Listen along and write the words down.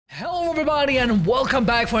everybody, and welcome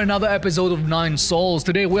back for another episode of Nine Souls.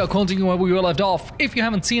 Today we are continuing where we were left off. If you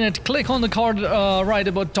haven't seen it, click on the card right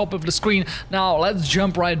about top of the screen. Now let's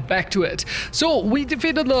jump right back to it. So we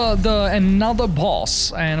defeated another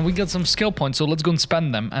boss and we got some skill points, so let's go and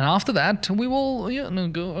spend them. And after that we will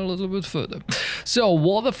go a little bit further. So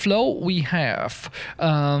water flow we have.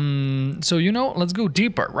 So let's go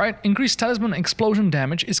deeper, right? Increased talisman explosion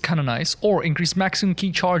damage is kind of nice, or increase maximum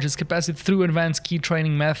key charges capacity through advanced key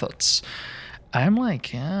training methods. I'm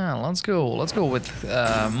like, yeah, let's go with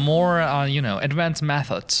more, advanced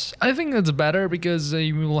methods. I think that's better because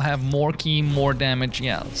you will have more key, more damage,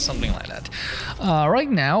 yeah, something like that. Right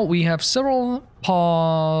now we have several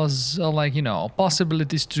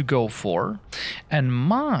possibilities to go for, and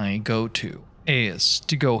my go-to is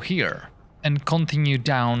to go here and continue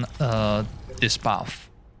down this path.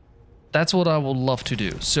 That's what I would love to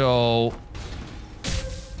do. So,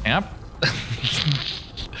 yep.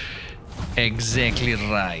 Exactly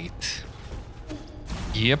right.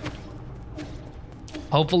 Yep.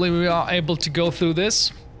 Hopefully we are able to go through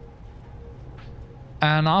this.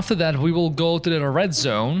 And after that we will go to the red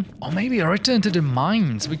zone. Or maybe return to the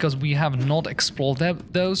mines, because we have not explored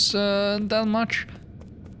those that much.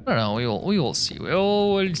 I don't know, we will see. We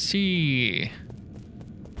will see.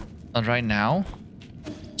 Not right now.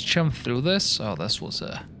 Let's jump through this. Oh, this was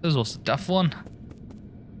a tough one.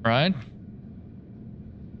 Right?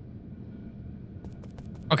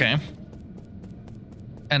 Okay.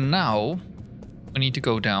 And now we need to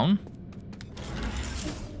go down.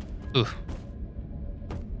 Ugh.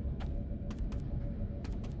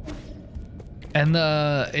 And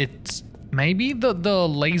it's maybe the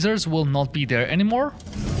lasers will not be there anymore.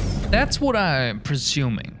 That's what I'm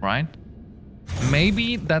presuming, right?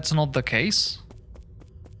 Maybe that's not the case.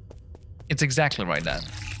 It's exactly right then.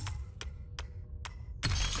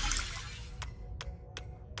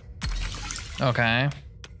 Okay.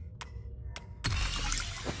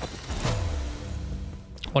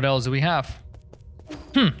 What else do we have?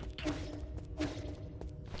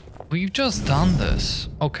 We've just done this.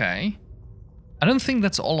 Okay. I don't think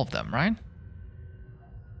that's all of them, right?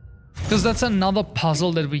 Because that's another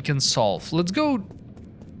puzzle that we can solve. Let's go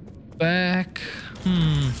back.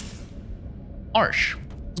 Arch.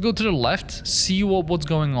 Let's go to the left, see what's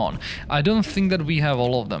going on. I don't think that we have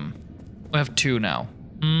all of them. We have 2 now.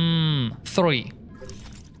 3.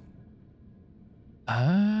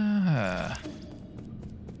 Ah.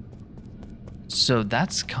 So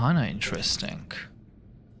that's kind of interesting.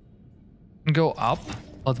 Go up,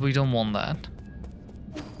 but we don't want that.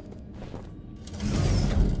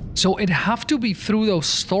 So it have to be through those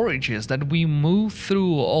storages that we moved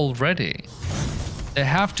through already. There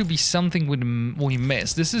have to be something we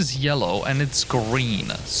missed. This is yellow and it's green.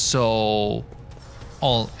 So,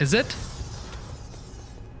 is it?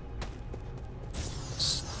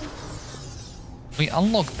 We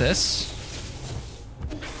unlock this.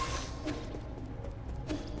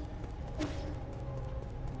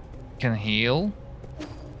 Can heal.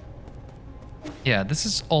 Yeah, this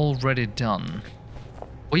is already done.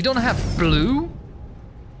 We don't have blue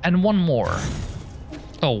and one more.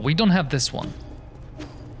 Oh, we don't have this one.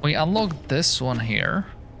 We unlocked this one here.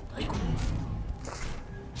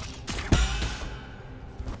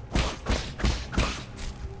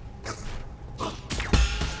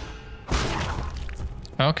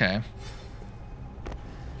 Okay.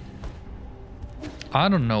 I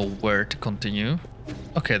don't know where to continue.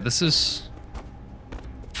 Okay, this is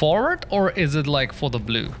forward, or is it like for the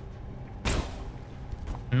blue?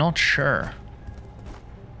 Not sure.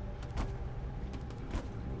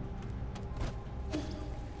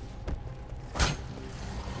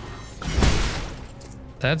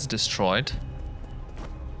 That's destroyed.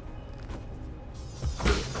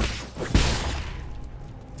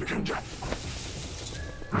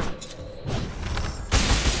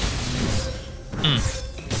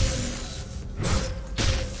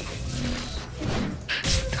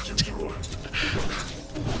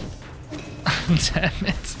 Damn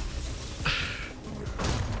it.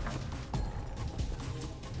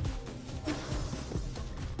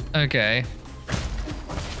 Okay.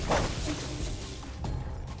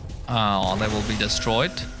 Oh, they will be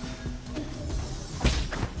destroyed.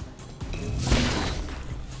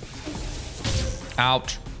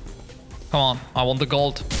 Ouch. Come on, I want the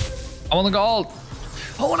gold. I want the gold.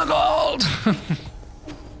 I want the gold.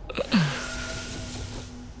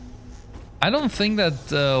 I don't think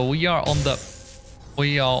that we are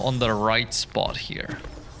on the right spot here.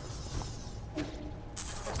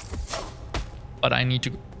 But I need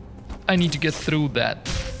to get through that.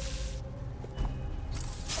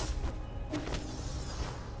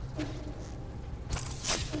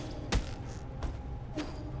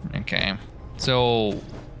 Okay, so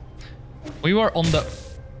we were on the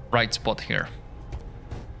right spot here.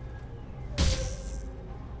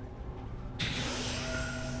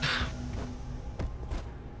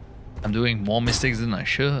 I'm doing more mistakes than I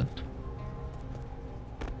should.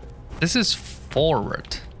 This is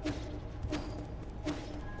forward.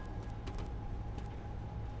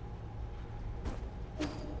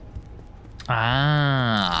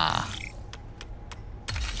 Ah.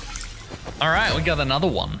 All right, we got another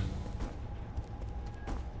one.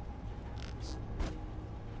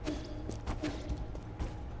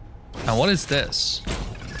 Now, what is this?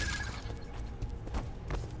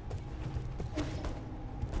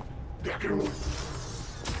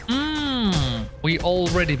 We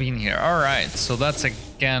already been here. All right, so that's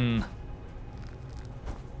again.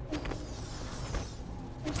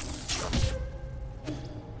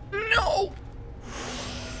 No.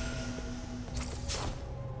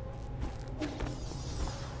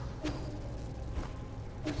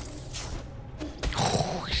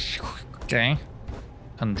 Okay,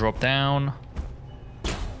 and drop down.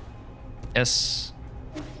 Yes,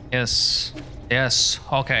 yes, yes.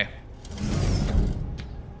 Okay.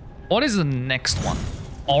 What is the next one?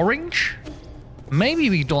 Orange? Maybe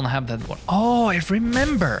we don't have that one. Oh, I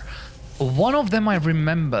remember. One of them I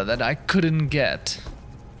remember that I couldn't get.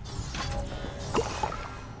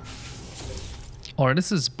 Or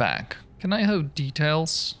this is back. Can I have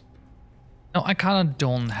details? No, I kind of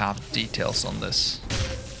don't have details on this.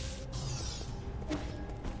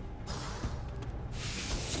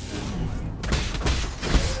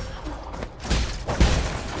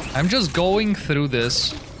 I'm just going through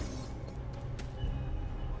this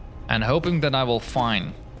and hoping that I will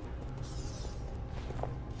find.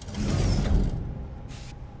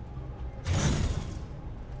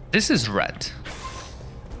 This is red.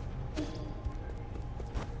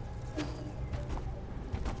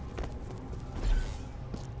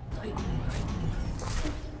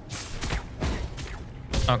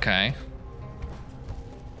 Okay.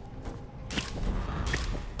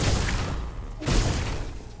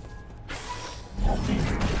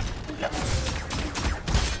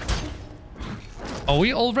 Oh,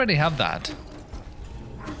 we already have that.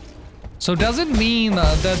 So does it mean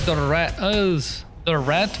that the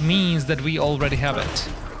red means that we already have it?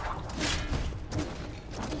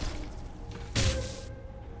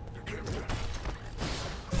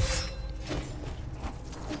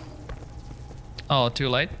 Oh, too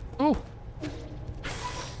late. Ooh.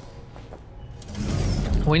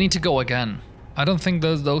 We need to go again. I don't think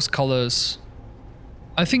those colors.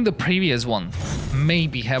 I think the previous one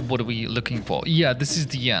maybe have what we're looking for. Yeah, this is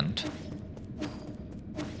the end.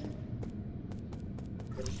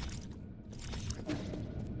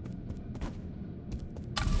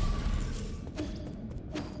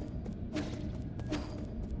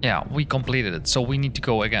 Yeah, we completed it, so we need to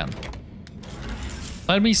go again.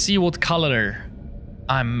 Let me see what color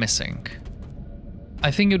I'm missing.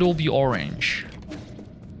 I think it will be orange.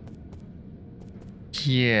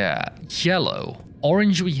 Yeah, yellow.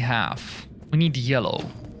 Orange we have. We need yellow.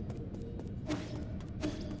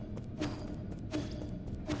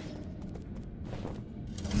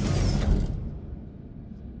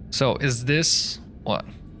 So is this what?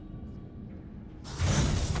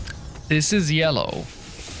 This is yellow.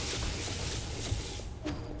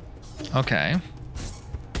 Okay.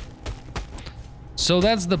 So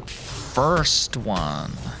that's the first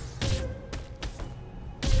one.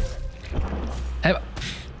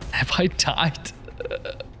 Have I died?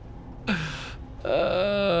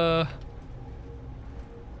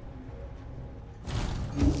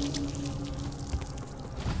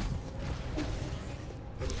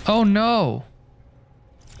 Oh no.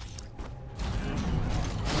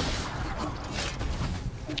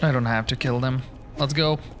 I don't have to kill them. Let's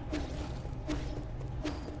go.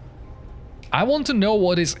 I want to know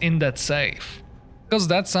what is in that safe, because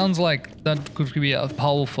that sounds like that could be a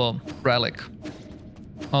powerful relic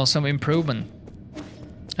or some improvement.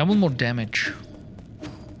 I want more damage.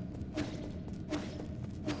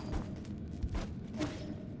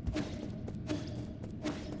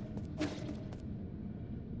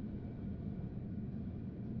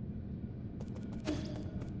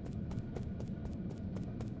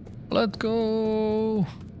 Let's go.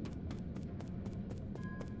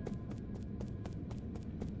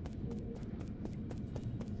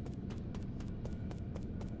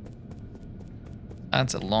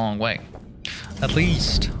 That's a long way. At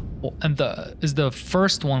least. And is the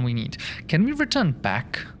first one we need. Can we return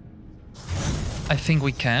back? I think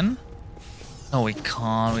we can. No, we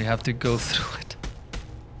can't. We have to go through it.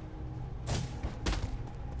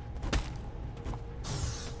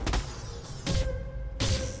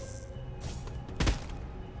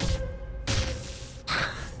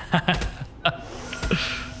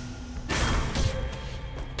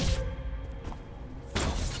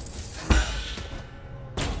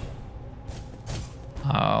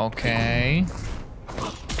 Okay.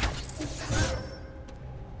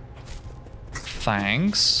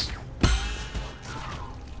 Thanks.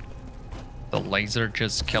 The laser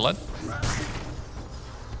just kill it.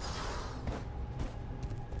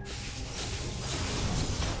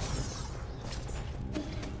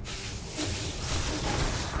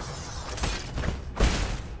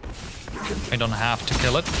 I don't have to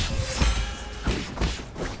kill it.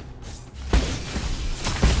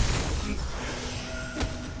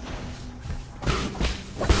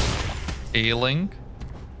 Healing.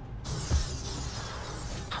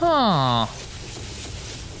 Huh.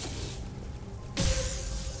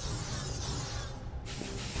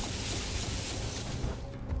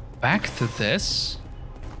 Back to this.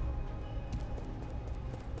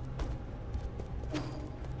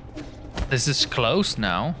 This is closed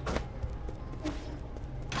now.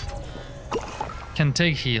 Can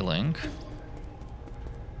take healing.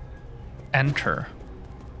 Enter.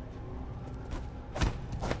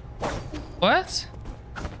 What?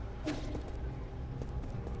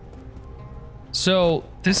 So,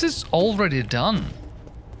 this is already done.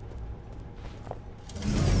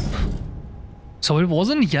 So it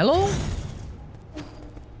wasn't yellow?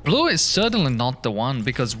 Blue is certainly not the one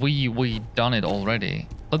because we done it already.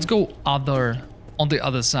 Let's go on the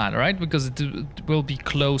other side, right? Because it will be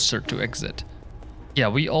closer to exit. Yeah,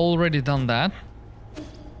 we already done that.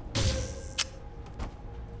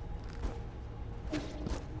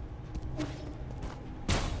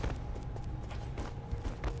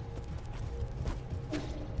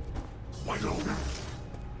 Wide open.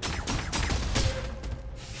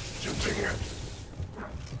 Shooting it.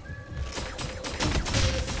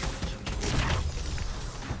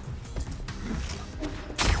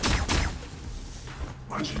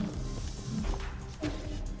 Watching.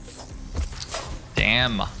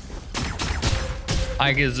 Damn.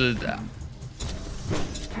 I guess it.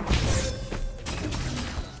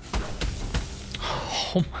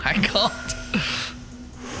 Oh my god.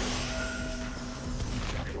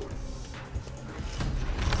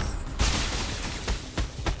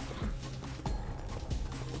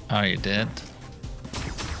 Are you dead?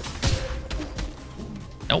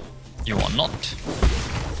 Nope, you are not.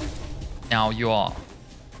 Now you are.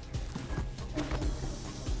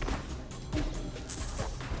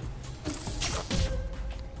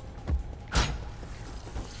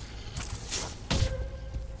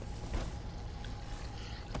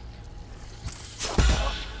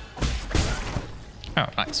 Oh,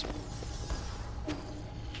 nice.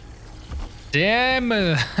 Damn. All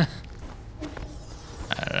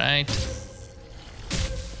right.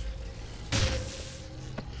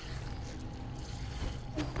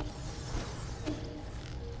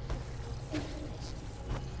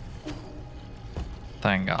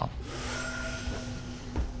 Thank God.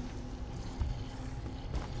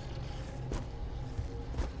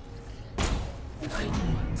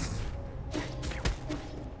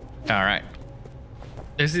 All right.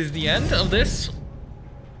 This is the end of this.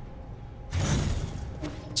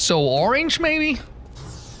 So orange, maybe?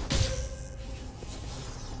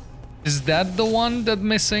 Is that the one that's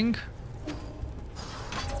missing?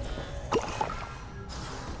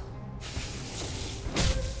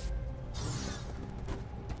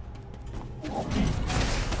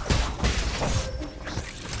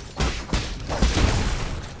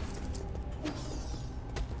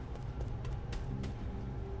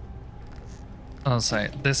 I'll say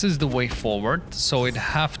this is the way forward, so it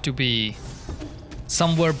have to be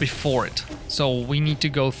somewhere before it. So we need to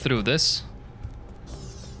go through this.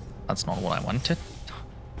 That's not what I wanted.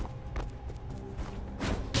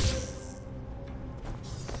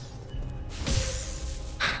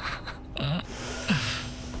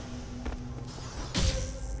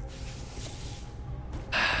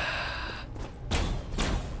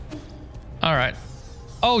 All right.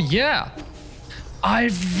 Oh yeah.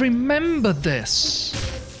 I remember this.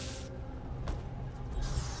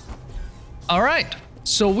 All right,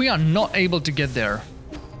 so we are not able to get there.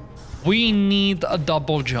 We need a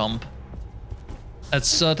double jump. That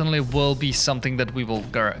certainly will be something that we will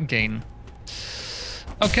gain.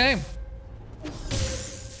 Okay.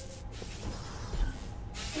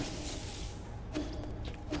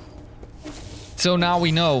 So now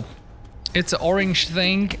we know it's an orange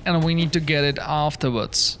thing and we need to get it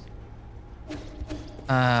afterwards.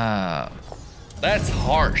 That's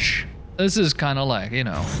harsh. This is kind of like, you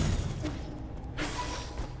know.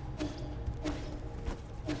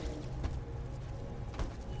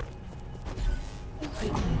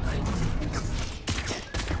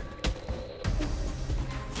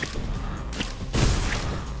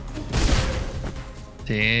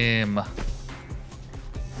 Damn.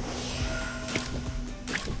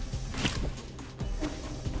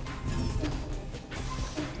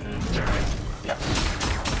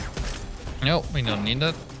 No, we don't need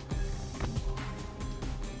that.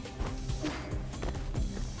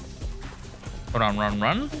 Run, run,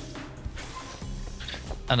 run.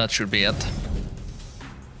 And that should be it.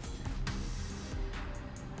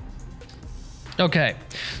 Okay,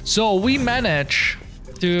 so we manage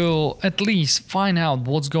to at least find out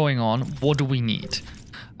what's going on. What do we need?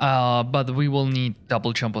 But we will need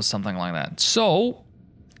double jump or something like that. So,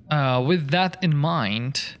 with that in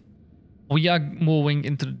mind, we are moving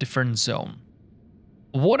into a different zone.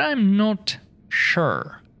 What I'm not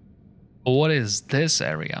sure, what is this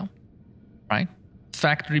area, right?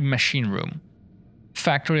 Factory machine room,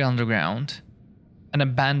 factory underground, and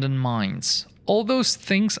abandoned mines. All those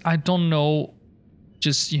things I don't know,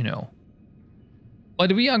 just, you know.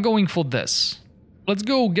 But we are going for this. Let's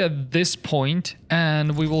go get this point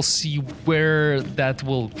and we will see where that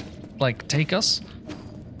will, like, take us.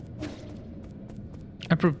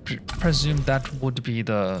 I presume that would be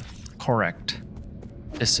the correct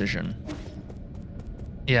decision.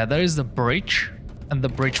 Yeah, there is the bridge, and the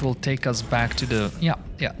bridge will take us back to the...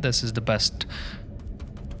 Yeah, this is the best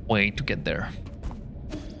way to get there.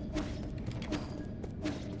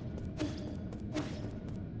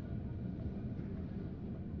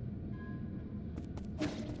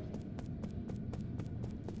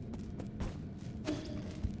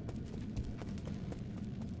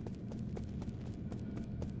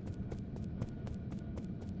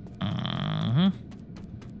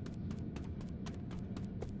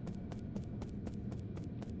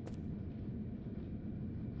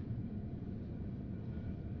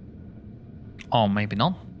 Oh, maybe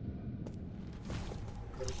not.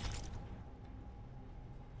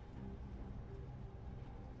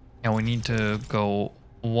 Yeah, we need to go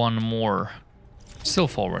one more. Still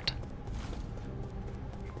forward.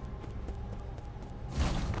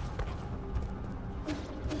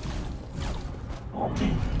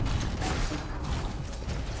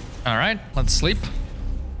 Alright, let's sleep.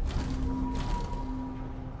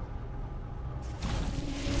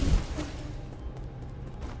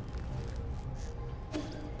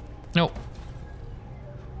 No.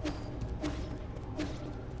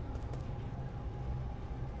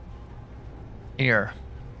 Here.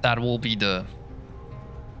 That will be the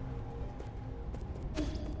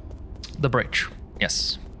bridge.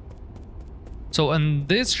 Yes. So, and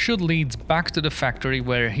this should lead back to the factory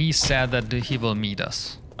where he said that he will meet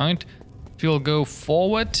us. Right? If you'll go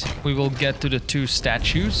forward, we will get to the two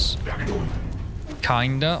statues.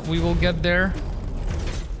 Kinda, we will get there.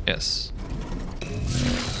 Yes.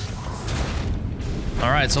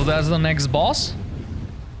 Alright, so that's the next boss.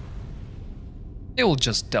 He will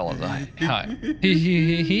just tell us hi.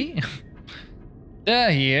 He.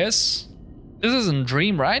 There he is. This isn't a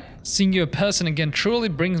dream, right? Seeing you in person again truly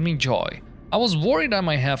brings me joy. I was worried I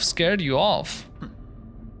might have scared you off.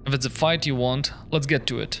 If it's a fight you want, let's get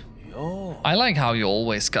to it. I like how you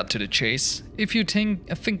always cut to the chase. If you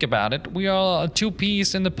think about it, we are a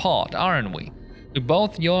two-piece in the pot, aren't we? We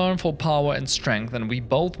both yearn for power and strength, and we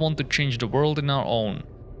both want to change the world in our own.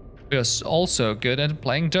 We are also good at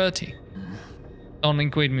playing dirty. Don't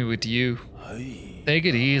equate me with you. Take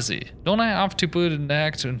it easy. Don't I have to put an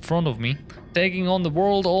act in front of me? Taking on the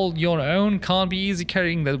world all your own can't be easy.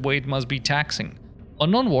 Carrying that weight must be taxing.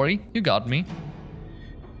 But don't worry, you got me.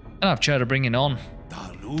 And I've tried to bring it on.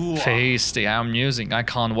 Feisty, I'm amusing. I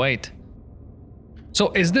can't wait.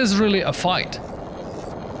 So is this really a fight?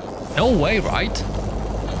 No way, right?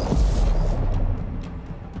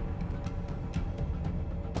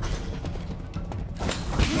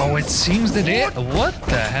 Oh, it seems that it... What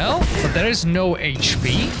the hell? But there is no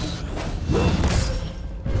HP?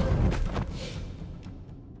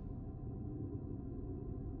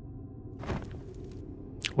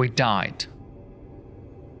 We died.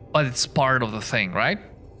 But it's part of the thing, right?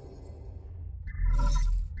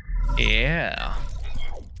 Yeah.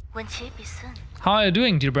 How are you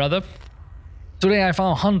doing, dear brother? Today I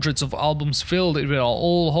found hundreds of albums filled with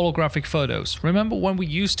all holographic photos. Remember when we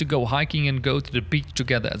used to go hiking and go to the beach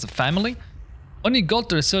together as a family? When you got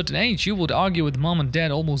to a certain age, you would argue with mom and dad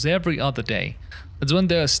almost every other day. That's when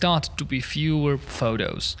there started to be fewer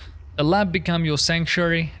photos. The lab became your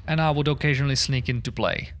sanctuary, and I would occasionally sneak in to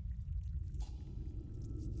play.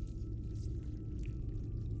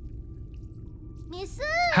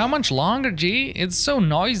 How much longer, G? It's so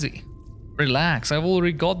noisy. Relax, I've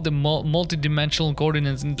already got the multi-dimensional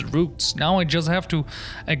coordinates in the roots. Now I just have to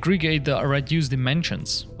aggregate the reduced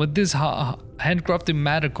dimensions. With this handcrafted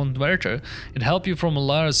matter converter, it helps you from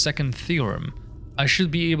Lara's second theorem. I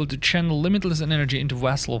should be able to channel limitless energy into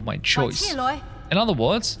vessel of my choice. In other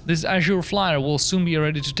words, this Azure Flyer will soon be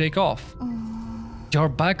ready to take off. Your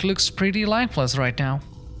back looks pretty lifeless right now.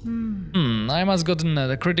 I must have gotten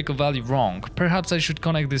the critical value wrong. Perhaps I should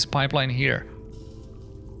connect this pipeline here.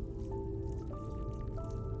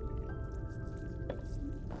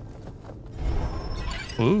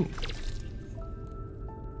 Ooh.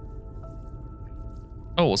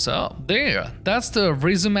 Oh, so there. That's the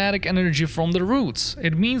rhizomatic energy from the roots.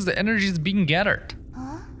 It means the energy is being gathered.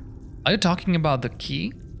 Are you talking about the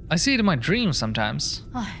key? I see it in my dreams sometimes.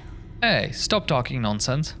 Hey, stop talking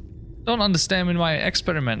nonsense. Don't understand in my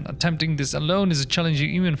experiment. Attempting this alone is a challenge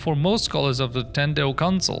even for most scholars of the Tendo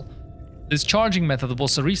Council. This charging method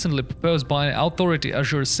was recently proposed by authority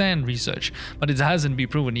Azure Sand Research, but it hasn't been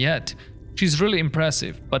proven yet. She's really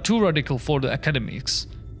impressive, but too radical for the academics.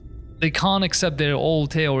 They can't accept their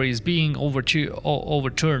old theories being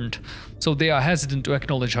overturned, so they are hesitant to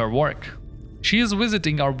acknowledge her work. She is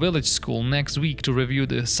visiting our village school next week to review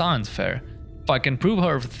the science fair. If I can prove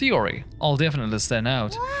her theory, I'll definitely stand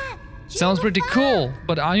out. Sounds pretty cool,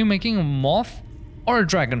 but are you making a moth or a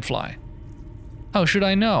dragonfly? How should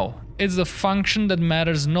I know? It's the function that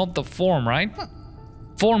matters, not the form, right?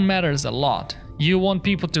 Form matters a lot. You want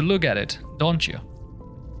people to look at it, don't you?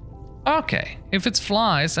 Okay, if it's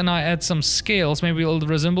flies and I add some scales, maybe it'll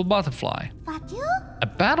resemble butterfly. A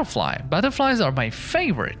butterfly? Butterflies are my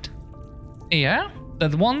favorite. Yeah?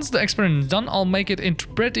 That once the experiment is done, I'll make it into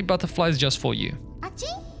pretty butterflies just for you.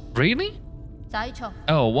 Really?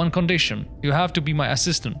 Oh, one condition. You have to be my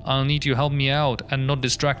assistant. I'll need you to help me out and not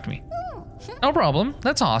distract me. No problem.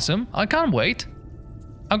 That's awesome. I can't wait.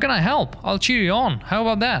 How can I help? I'll cheer you on. How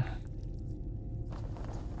about that?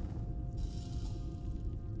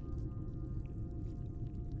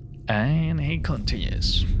 And he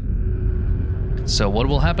continues. So what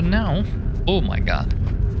will happen now? Oh my god.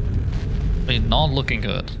 It's not looking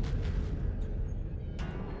good.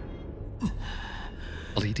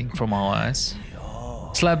 Bleeding from our eyes.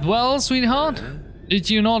 Slept well, sweetheart? Did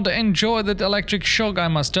you not enjoy that electric shock? I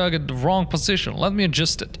must target the wrong position. Let me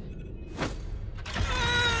adjust it.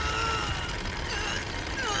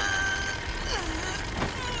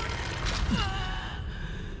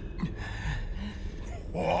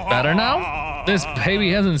 Better now? This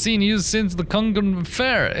baby hasn't seen you since the Kungun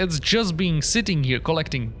fair. It's just been sitting here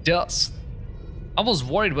collecting dust. I was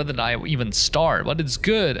worried whether I even start, but it's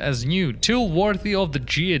good as new, too worthy of the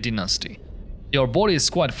Jia dynasty. Your body is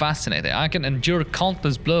quite fascinating. I can endure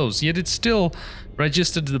countless blows, yet it still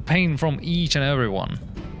registered the pain from each and every one.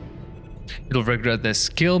 You'll regret this.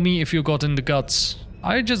 Kill me if you got in the guts.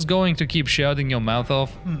 Are you just going to keep shouting your mouth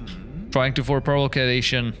off? Trying to for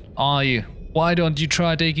provocation? Are you? Why don't you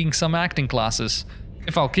try taking some acting classes?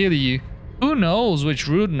 If I'll kill you, who knows which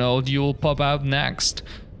root node you'll pop out next?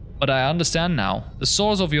 But I understand now. The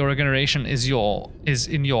source of your regeneration is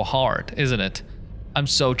in your heart, isn't it? I'm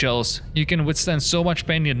so jealous. You can withstand so much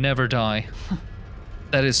pain yet never die.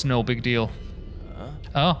 That is no big deal.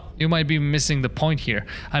 Oh, you might be missing the point here.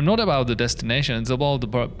 I'm not about the destination, it's about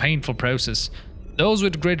the painful process. Those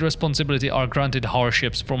with great responsibility are granted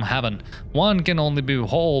hardships from heaven. One can only be a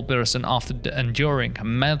whole person after enduring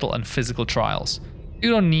mental and physical trials.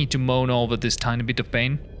 You don't need to moan over this tiny bit of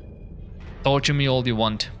pain. Torture me all you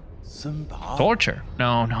want. Torture?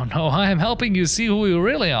 No, I am helping you see who you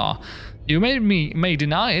really are. You may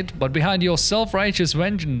deny it, but behind your self-righteous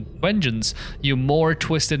vengeance, you're more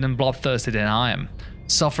twisted and bloodthirsty than I am.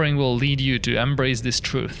 Suffering will lead you to embrace this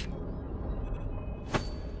truth.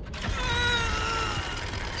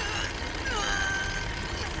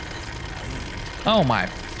 Oh my,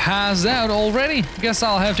 passed out already? Guess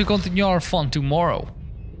I'll have to continue our fun tomorrow.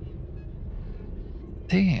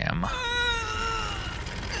 Damn.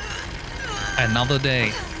 Another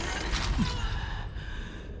day.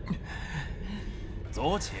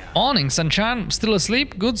 Morning, sunshine. Still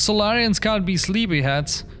asleep? Good Solarians can't be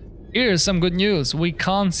sleepyheads. Here's some good news. We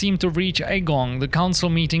can't seem to reach Agong. The council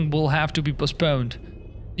meeting will have to be postponed.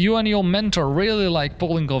 You and your mentor really like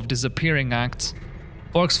pulling off disappearing acts.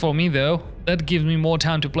 Works for me though. That gives me more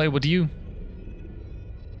time to play with you.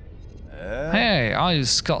 Hey, are you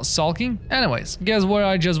sulking? Anyways, guess where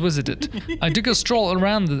I just visited? I took a stroll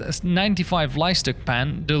around the 95 livestock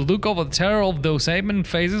pen. The look of the terror of those ape-men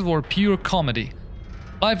faces were pure comedy.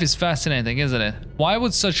 Life is fascinating, isn't it? Why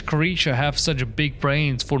would such creature have such big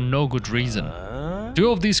brains for no good reason? Two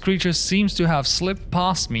of these creatures seems to have slipped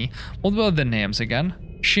past me. What were their names again?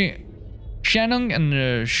 Shannon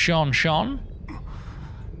and Sean?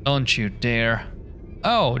 Don't you dare.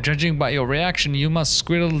 Oh, judging by your reaction, you must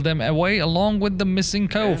squirrel them away along with the missing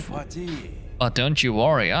cove. But don't you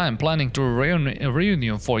worry, I am planning to a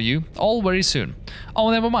reunion for you all very soon.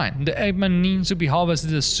 Oh, never mind. The ape-man needs to be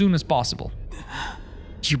harvested as soon as possible.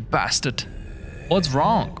 You bastard. What's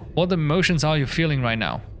wrong? What emotions are you feeling right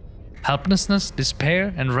now? Helplessness,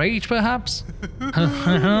 despair, and rage, perhaps?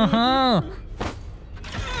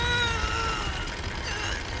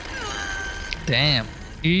 Damn,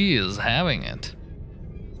 he is having it.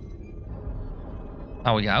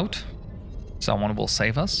 Are we out? Someone will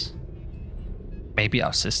save us? Maybe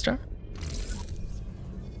our sister?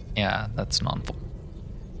 Yeah, that's not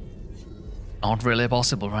really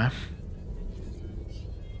possible, right?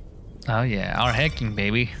 Oh yeah, our hacking,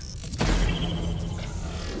 baby.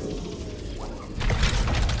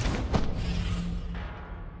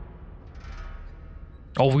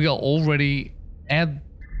 Oh, we are already at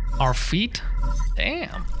our feet?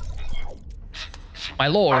 Damn. My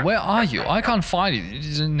lord, where are you? I can't find you. It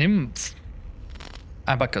is a nymph.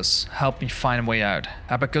 Abacus, help me find a way out.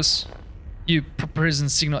 Abacus, you prison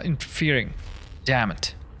signal interfering. Damn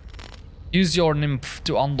it. Use your nymph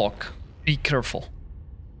to unlock. Be careful.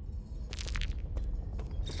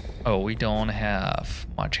 Oh, we don't have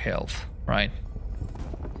much health, right?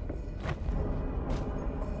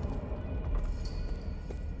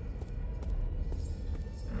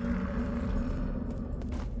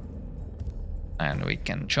 And we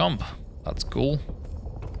can jump. That's cool.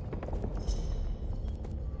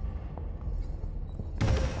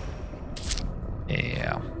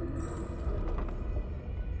 Yeah.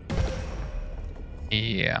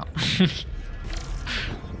 Yeah.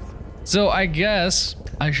 So I guess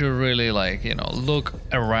I should really, like, you know, look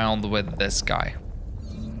around with this guy.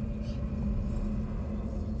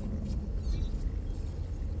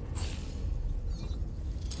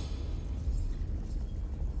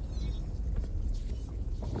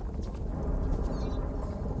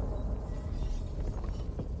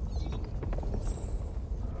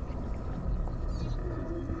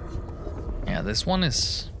 Yeah, this one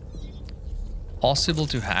is possible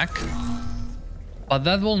to hack, but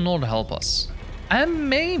that will not help us. And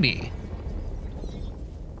maybe,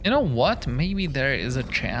 you know what? Maybe there is a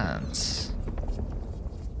chance.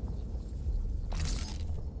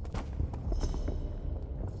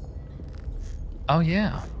 Oh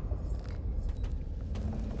yeah.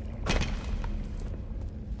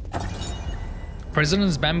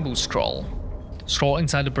 Prisoner's bamboo scroll. Scroll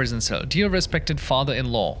inside the prison cell. Dear respected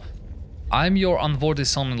father-in-law, I'm your unworthy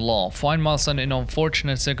son-in-law. Find my son in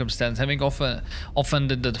unfortunate circumstance, having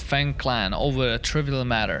offended the Fang clan over a trivial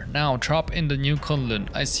matter. Now, trapped in the New Kunlun,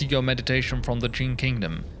 I seek your meditation from the Jin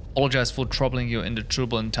Kingdom. Apologize for troubling you in the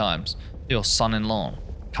turbulent times. Your son-in-law,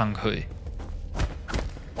 Kang Hui.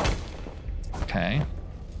 Okay.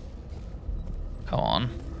 Come on.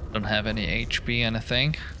 Don't have any HP,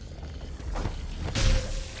 anything.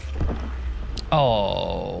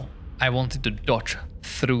 Oh, I wanted to dodge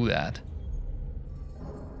through that.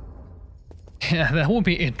 Yeah, that would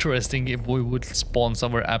be interesting if we would spawn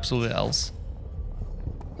somewhere absolutely else.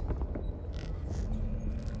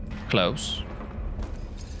 Close.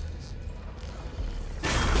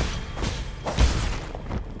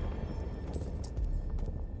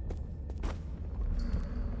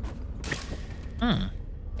 I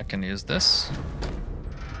can use this.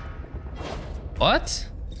 What?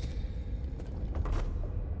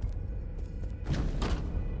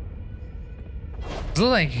 Is it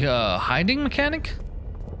like a hiding mechanic?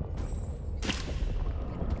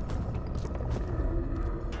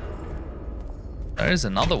 There is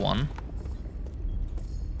another one.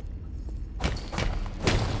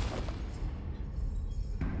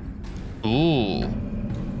 Ooh.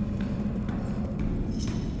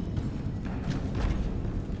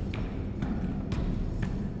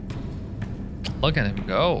 Look at him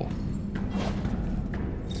go.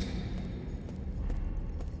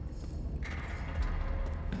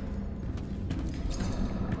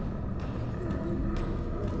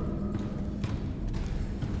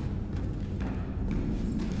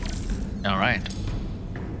 All right.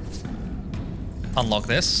 Unlock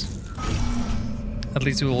this. At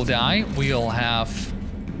least we will die. We'll have...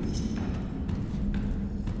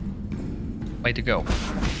 way to go.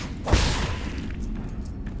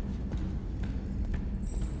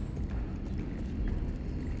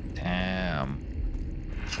 Damn.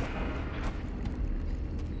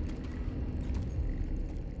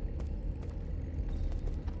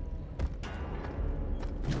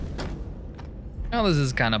 Now this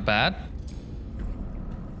is kind of bad.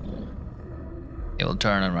 It'll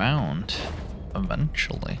turn around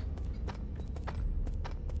eventually.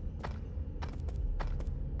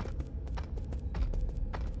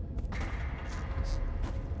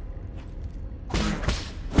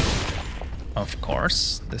 Of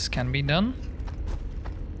course, this can be done.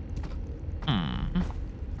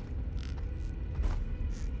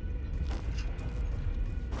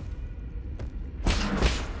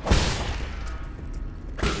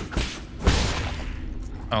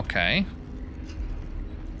 Okay.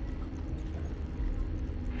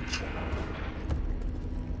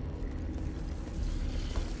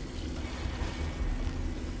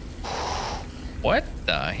 What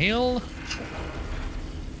the hell?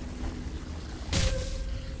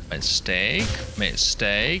 Mistake,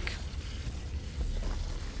 mistake.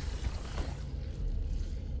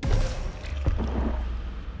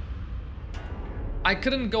 I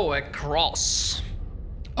couldn't go across.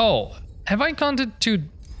 Oh, have I counted two?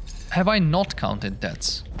 Have I not counted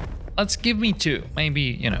deaths? Let's give me two. Maybe,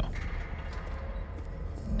 you know.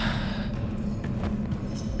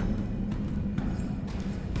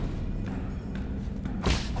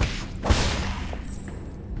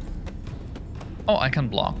 Oh, I can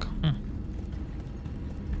block.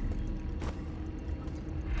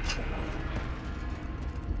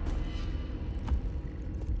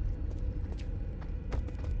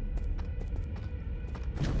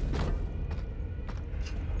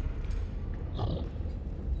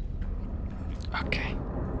 Okay,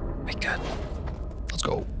 we good. Let's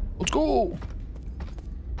go. Let's go.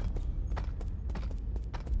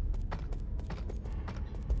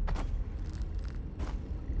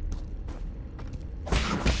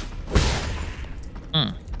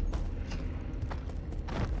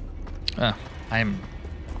 I'm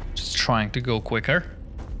just trying to go quicker.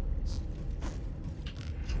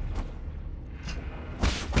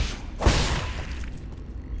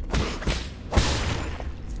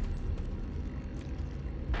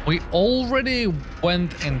 We already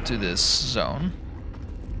went into this zone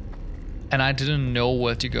and I didn't know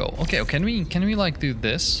where to go. Okay, can we like do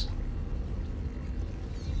this?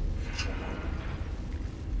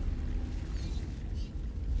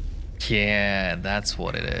 Yeah, that's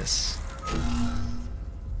what it is.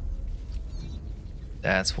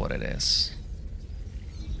 That's what it is.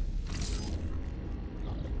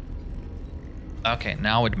 Okay,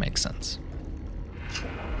 now it makes sense.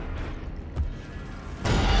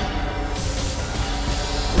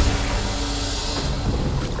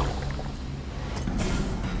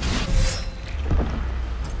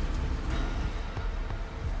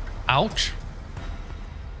 Ouch.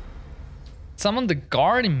 Summon the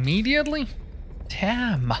guard immediately?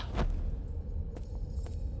 Damn.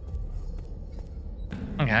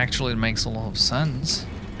 Okay, actually it makes a lot of sense.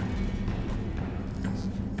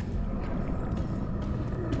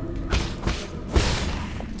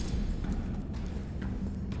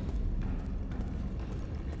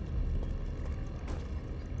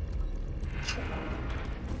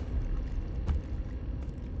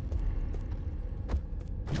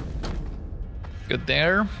 Good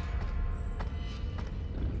there.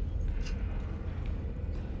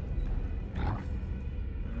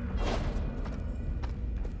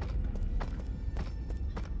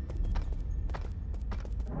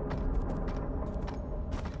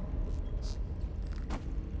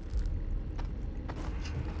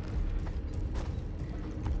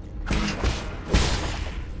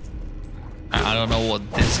 I don't know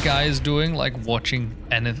what this guy is doing, like watching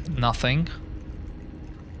nothing.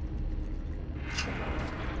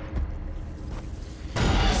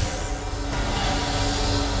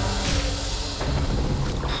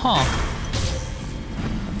 Huh.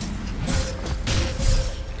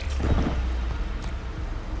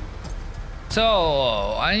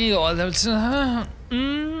 So I need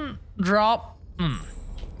drop.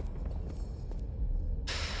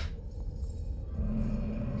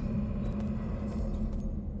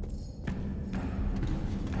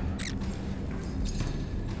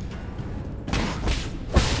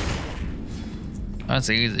 That's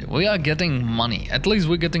easy. We are getting money. At least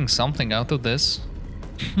we're getting something out of this.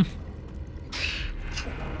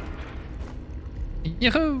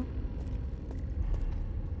 Yahoo!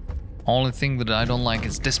 Only thing that I don't like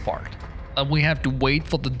is this part. We have to wait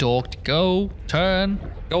for the dog to go, turn,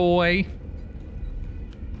 go away.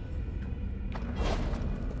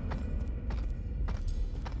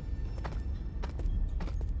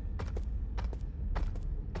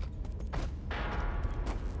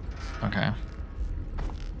 Okay.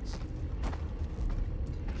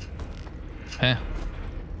 Heh.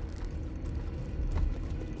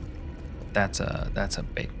 That's a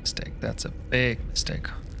big mistake. That's a big mistake.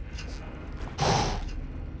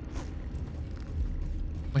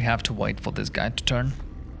 We have to wait for this guy to turn.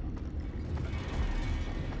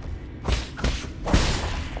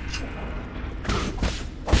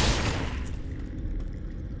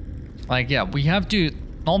 Like, yeah, we have to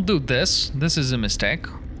Not do this. This is a mistake.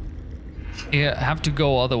 Yeah, have to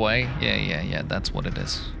go other way. Yeah, that's what it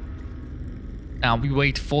is. Now we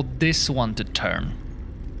wait for this one to turn.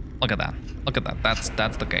 Look at that. Look at that.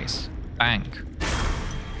 That's the case. Bang.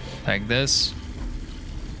 Take this.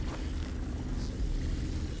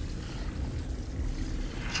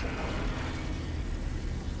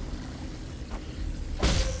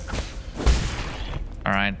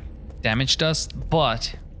 All right. Damaged us,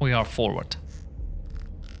 but we are forward.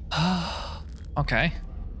 Okay.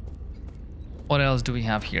 What else do we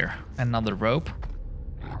have here? Another rope.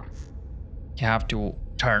 You have to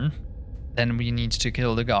turn. Then we need to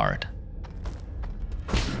kill the guard.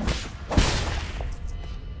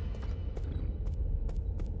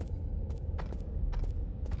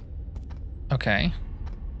 Okay.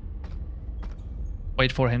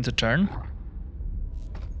 Wait for him to turn.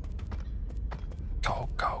 Go,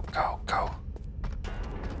 go, go, go.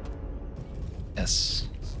 Yes.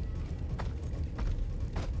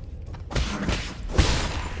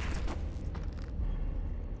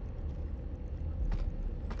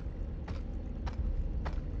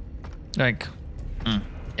 Like,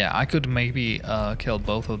 yeah, I could maybe kill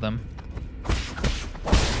both of them.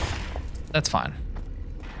 That's fine.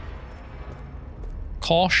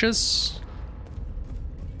 Cautious.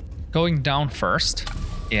 Going down first.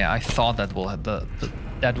 Yeah, I thought that will have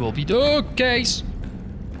that will be the case.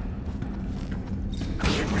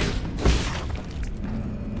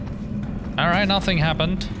 All right, nothing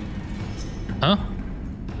happened. Huh?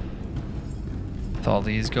 Thought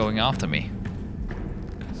he's going after me.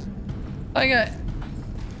 Okay.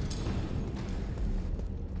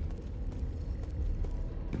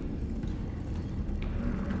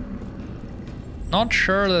 Not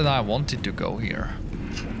sure that I wanted to go here.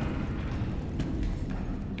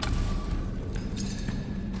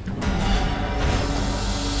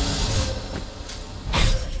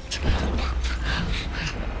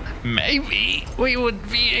 Maybe we would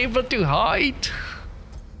be able to hide.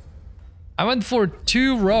 I went for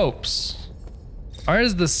 2 ropes. Where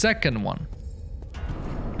is the second one?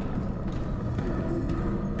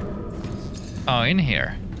 Oh, in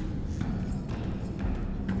here.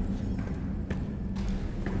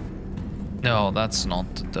 No, that's not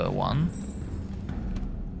the one.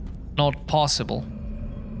 Not possible.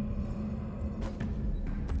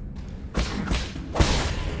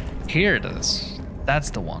 Here it is.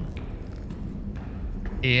 That's the one.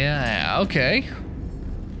 Yeah, okay.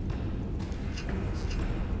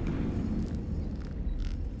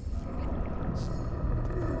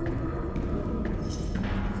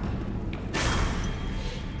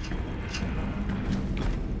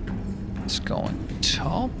 Let's go on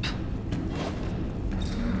top.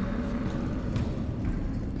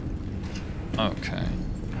 Okay.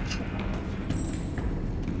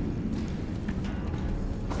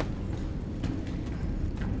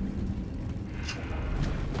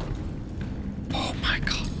 Oh my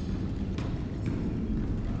god.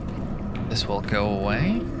 This will go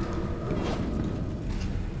away.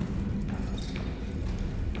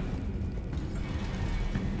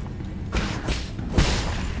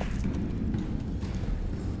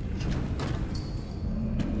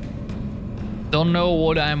 Don't know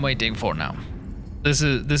what I'm waiting for now. This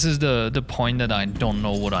is the point that I don't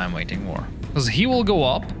know what I'm waiting for. Because he will go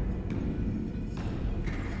up.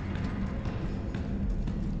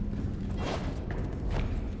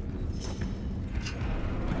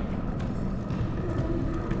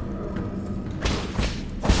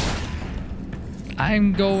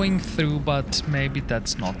 I'm going through, but maybe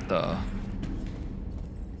that's not the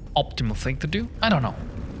optimal thing to do. I don't know.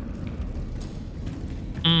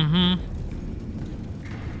 Mm-hmm.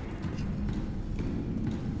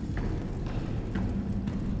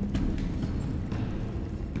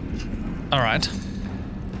 All right.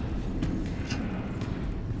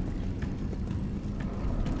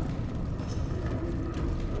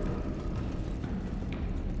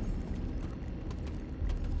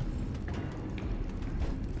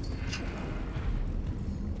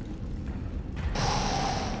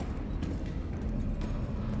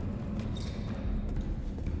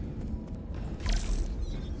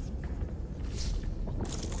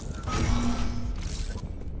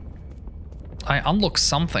 I unlock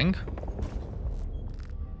something.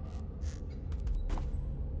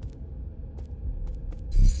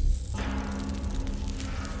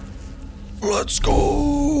 Let's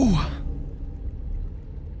go.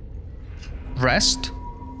 Rest.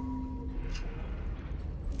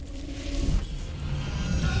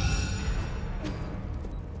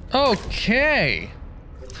 Okay.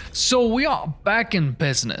 So we are back in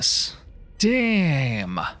business.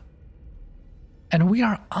 Damn. And we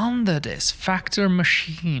are under this factor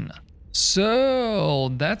machine. So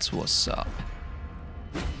that's what's up.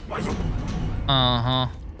 Uh-huh.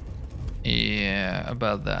 Yeah,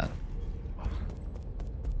 about that.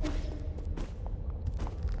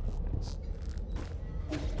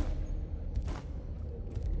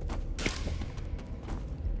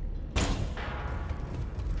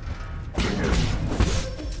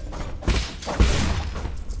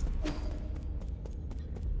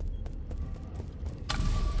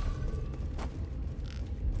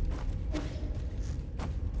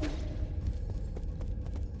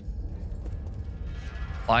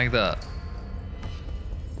 Like that.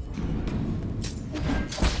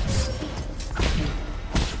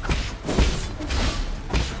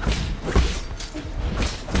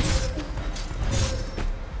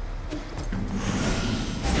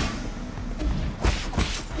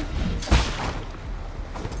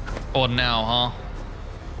 Or now, huh?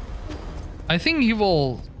 I think he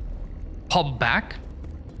will pop back.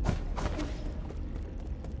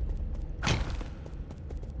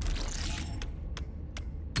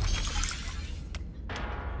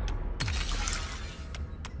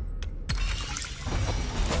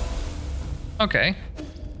 Okay.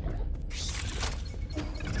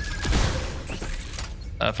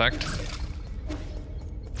 Perfect.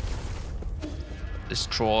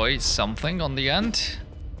 Destroy something on the end.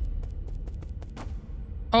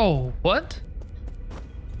 Oh, what?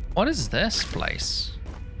 What is this place?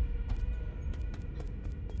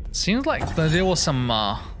 Seems like there was some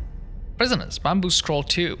prisoners. Bamboo scroll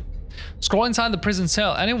 2. Scroll inside the prison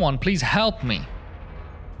cell. Anyone, please help me.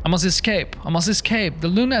 I must escape. I must escape. The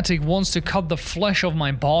lunatic wants to cut the flesh of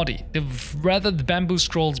my body. The weathered bamboo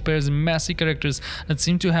scrolls bears messy characters that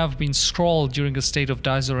seem to have been scrawled during a state of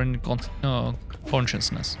disoriented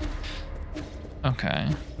consciousness. Okay.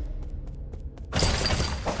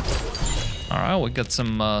 Alright, we got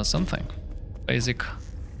some something. Basic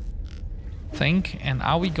thing. And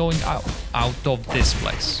are we going out of this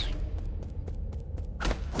place?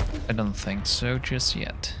 I don't think so just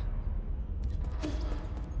yet.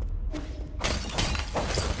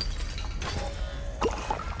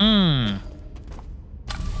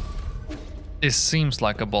 This seems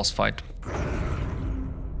like a boss fight.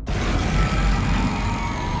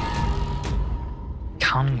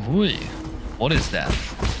 Kang Hui. What is that?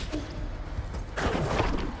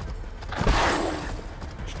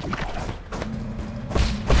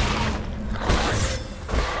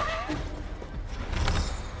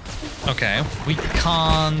 Okay, we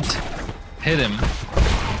can't hit him.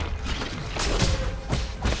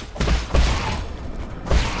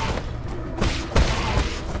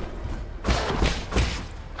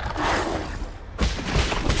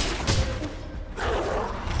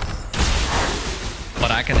 But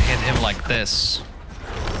I can hit him like this.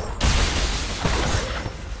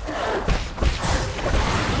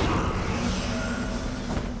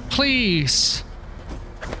 Please.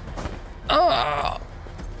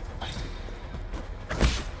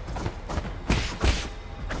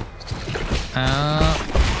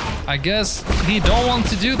 I guess he don't want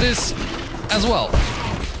to do this as well.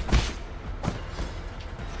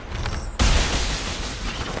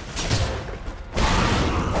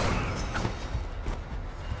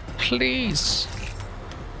 Please.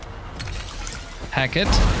 Hack it.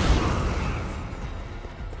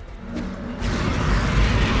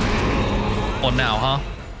 Or now, huh?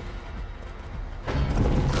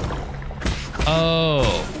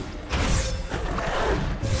 Oh.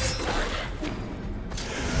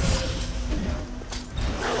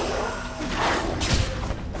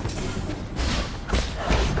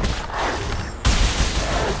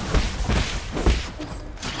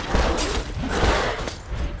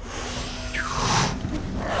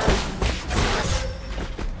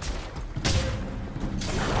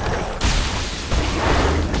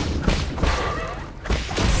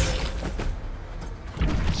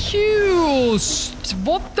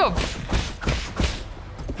 What the?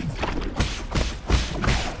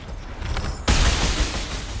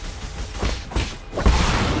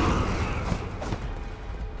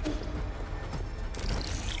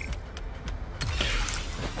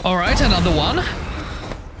 All right, another one.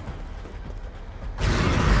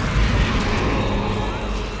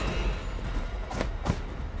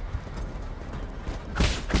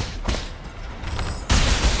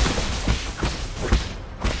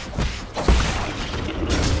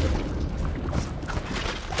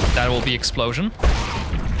 That will be explosion.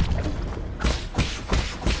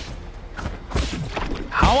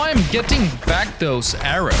 How I'm getting back those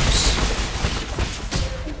arrows?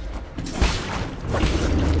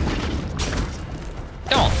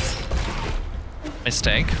 Come on.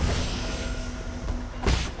 Mistake.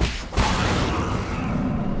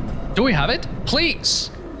 Do we have it? Please!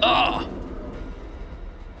 Ugh!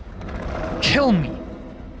 Kill me!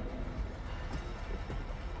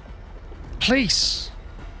 Please!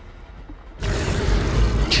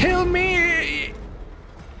 Kill me!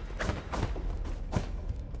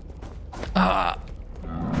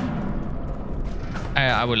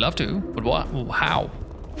 I would love to, but what? How?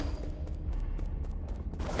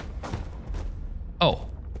 Oh.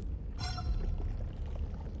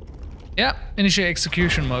 Yeah, initiate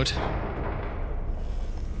execution mode.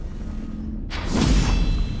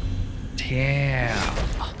 Damn.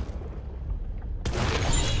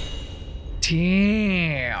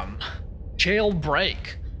 Damn. Jailbreak.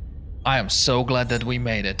 I am so glad that we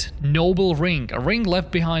made it. Noble ring, a ring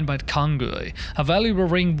left behind by Kangui. A valuable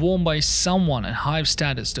ring worn by someone in high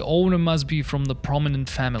status. The owner must be from the prominent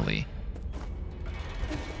family.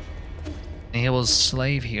 He was a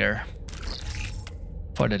slave here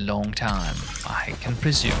for a long time, I can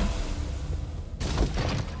presume.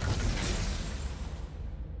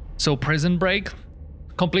 So prison break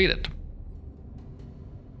completed.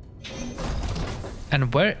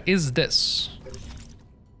 And where is this?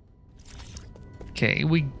 Okay,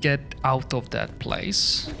 we get out of that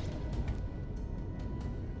place.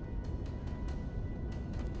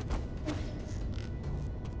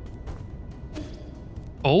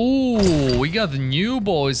 Oh, we got the new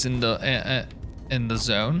boys in the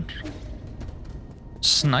zone.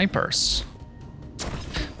 Snipers.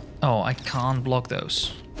 Oh, I can't block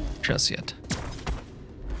those just yet.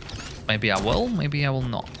 Maybe I will, maybe I will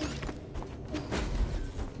not.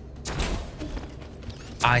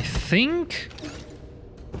 I think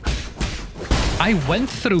I went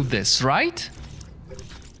through this, right?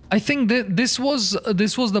 I think that this was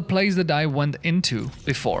the place that I went into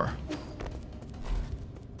before.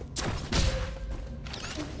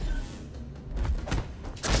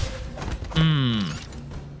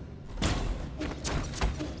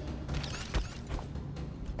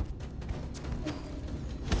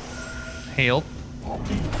 Heal.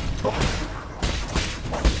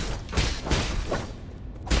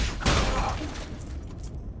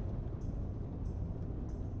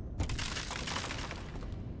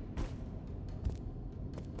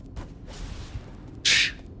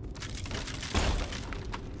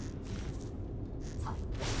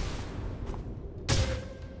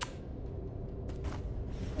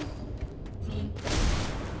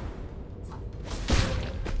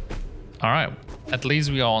 All right, at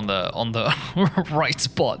least we are on the right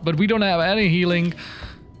spot, but we don't have any healing.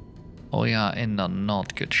 Oh yeah, in a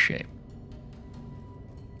not good shape.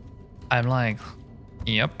 I'm like,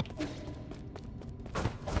 yep.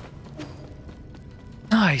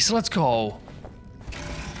 Nice, let's go.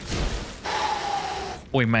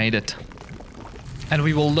 We made it. And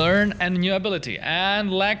we will learn a new ability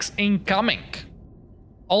and lags incoming.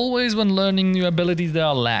 Always when learning new abilities there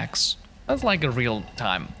are lags. That's like a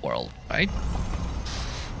real-time world, right?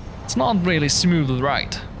 It's not really smooth,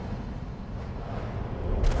 right?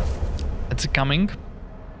 It's coming,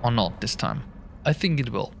 or not this time. I think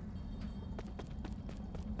it will.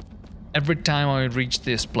 Every time I reach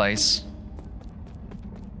this place.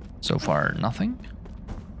 So far, nothing.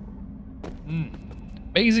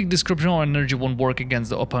 Basic description of energy won't work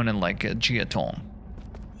against the opponent like a Geoton.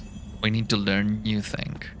 We need to learn new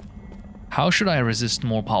thing. How should I resist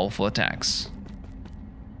more powerful attacks?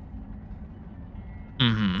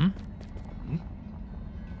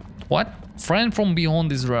 What? Friend from beyond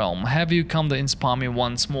this realm, have you come to inspire me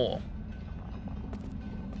once more?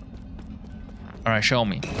 Alright, show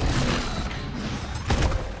me.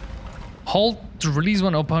 Hold to release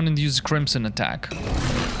when opponent uses Crimson attack.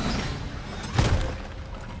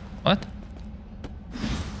 What?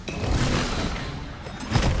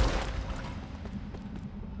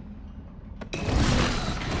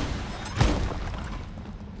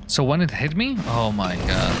 So when it hit me? Oh my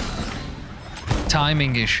god.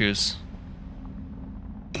 Timing issues.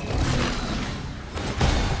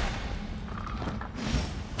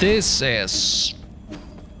 This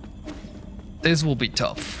will be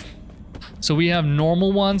tough. So we have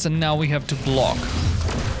normal ones and now we have to block.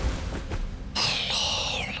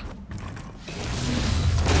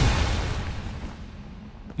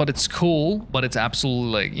 But it's cool, but it's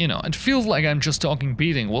absolutely like, you know, it feels like I'm just talking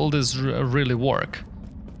beating. Will this really work?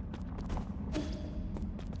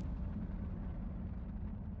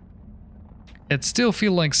 It still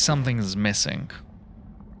feels like something is missing.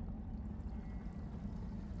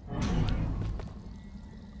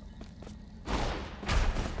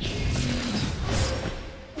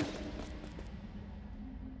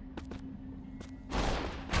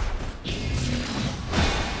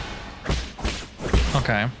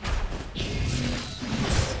 Okay.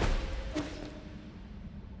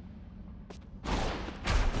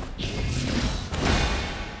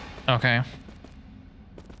 Okay.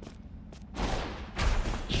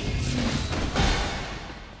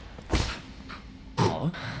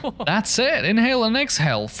 That's it. Inhale and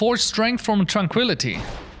exhale. Force strength from tranquility.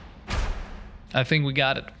 I think we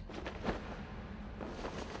got it.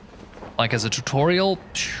 Like as a tutorial,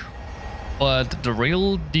 but the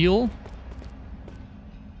real deal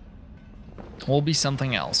will be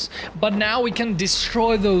something else. But now we can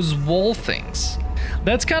destroy those wall things.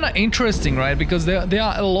 That's kind of interesting, right? Because there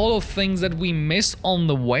are a lot of things that we missed on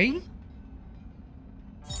the way.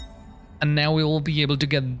 And now we will be able to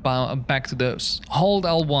get back to those. Hold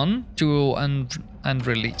L1 to and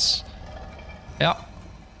release. Yeah.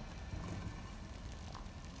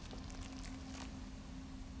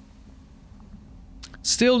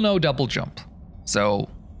 Still no double jump. So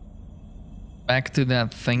back to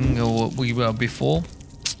that thing we were before.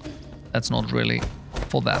 That's not really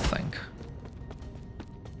for that thing.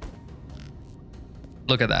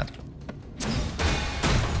 Look at that.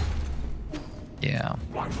 Yeah.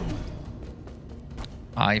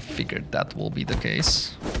 I figured that will be the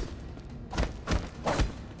case.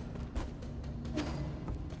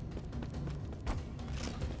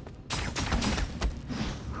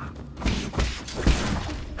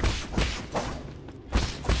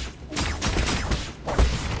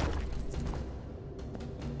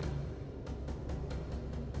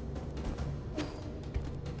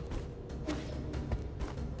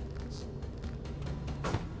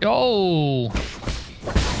 Oh!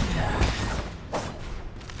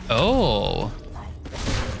 Oh!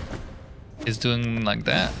 He's doing like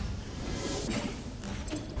that.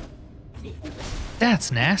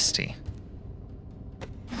 That's nasty.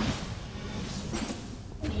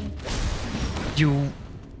 You...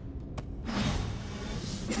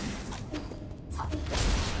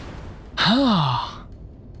 Huh.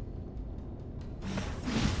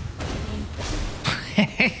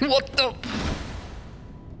 What the...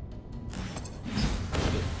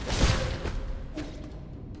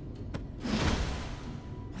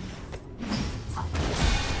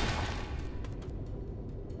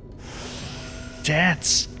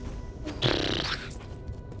 That's...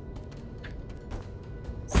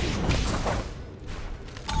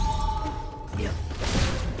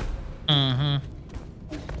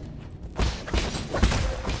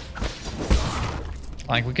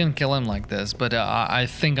 Like, we can kill him like this, but I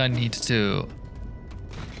think I need to...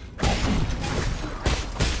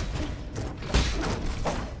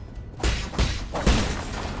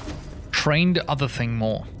 train the other thing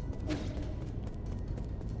more.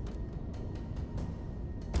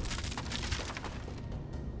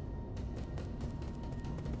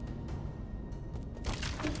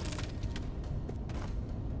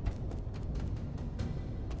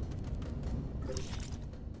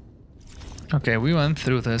 Okay, we went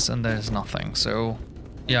through this and there's nothing, so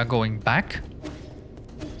yeah, going back.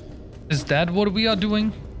 Is that what we are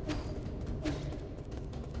doing?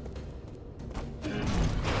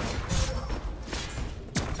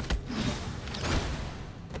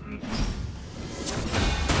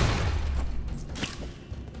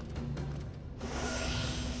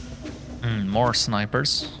 More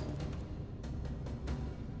snipers.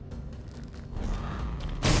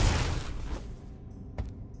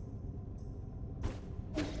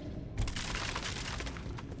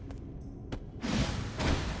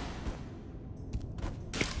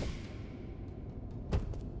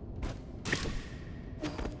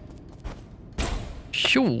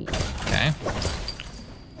 Phew. Okay.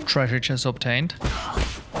 Treasure chest obtained.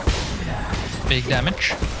 Big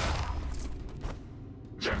damage.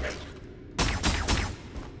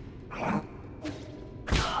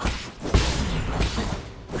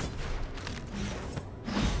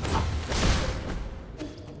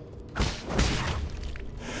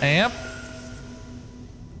 Yep.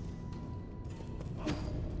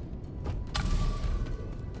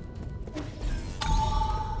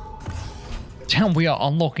 Damn, we are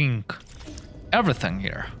unlocking everything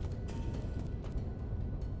here.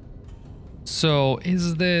 So,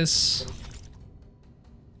 is this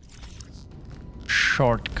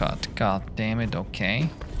shortcut? God damn it, okay.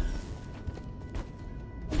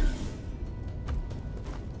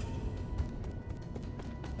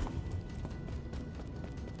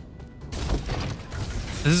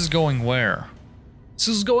 This is going where? This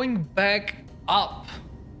is going back up.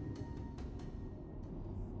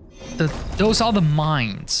 Those are the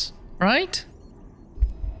mines, right?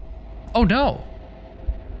 Oh no.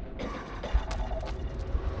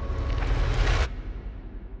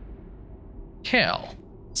 Hell.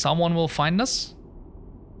 Someone will find us?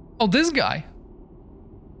 Oh, this guy.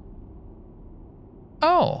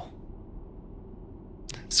 Oh.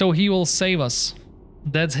 So he will save us.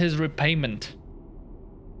 That's his repayment.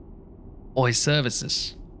 Or his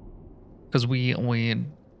services. Because we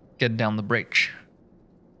get down the bridge.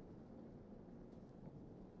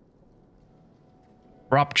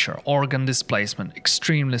 Rupture, organ displacement,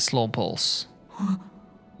 extremely slow pulse.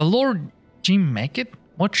 The Lord Jim make it?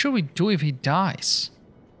 What should we do if he dies?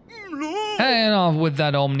 Hey, enough with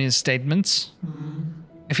that ominous statements.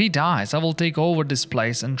 If he dies, I will take over this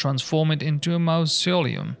place and transform it into a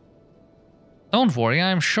mausoleum. Don't worry, I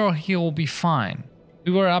am sure he will be fine.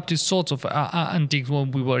 We were up to sorts of antiques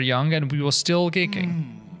when we were young and we were still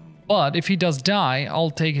kicking. But if he does die, I'll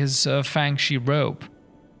take his Fangshi robe.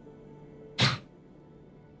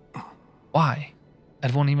 Why?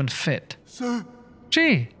 That won't even fit. Sir.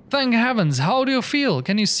 Gee, thank heavens, how do you feel?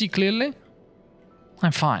 Can you see clearly?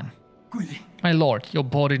 I'm fine. My lord, your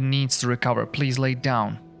body needs to recover. Please lay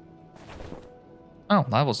down. Oh,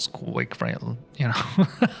 that was quick, you know.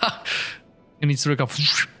 It needs to recover.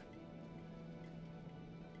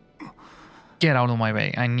 Get out of my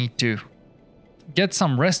way. I need to. Get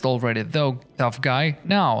some rest already, though, tough guy.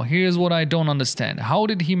 Now, here's what I don't understand. How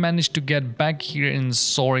did he manage to get back here in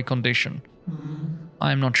sorry condition?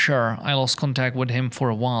 I'm not sure. I lost contact with him for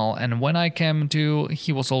a while, and when I came to,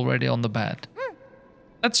 he was already on the bed.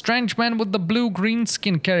 That strange man with the blue-green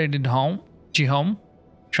skin carried it home. Home?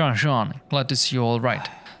 Sure. Glad to see you all right.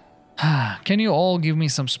 Can you all give me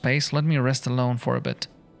some space? Let me rest alone for a bit.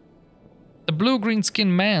 The blue-green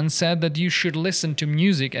skin man said that you should listen to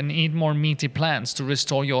music and eat more meaty plants to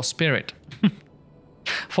restore your spirit.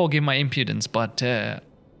 Forgive my impudence, but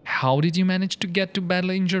how did you manage to get too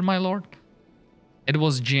badly injured, my lord? It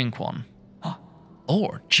was Jinquan.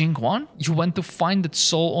 Lord, Jinquan? You went to find that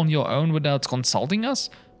soul on your own without consulting us?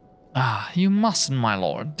 You mustn't, my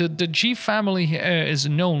lord. The G family here is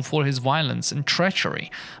known for his violence and treachery.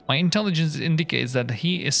 My intelligence indicates that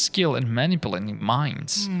he is skilled in manipulating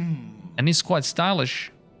minds. And he's quite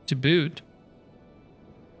stylish, to boot.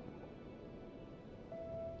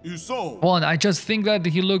 You saw. Well, I just think that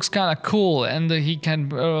he looks kind of cool and he can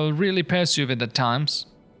really pursue it at times.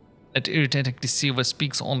 That irritating deceiver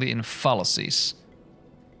speaks only in fallacies.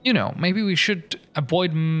 You know, maybe we should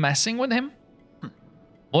avoid messing with him?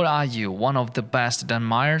 What are you, one of the bastard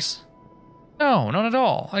admirers? No, not at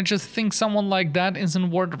all. I just think someone like that isn't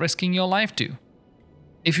worth risking your life to.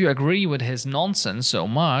 If you agree with his nonsense so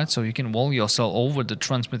much, so you can wall yourself over the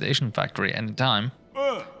transmutation factory anytime,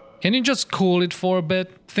 can you just cool it for a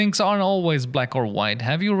bit? Things aren't always black or white.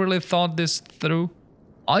 Have you really thought this through?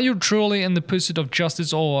 Are you truly in the pursuit of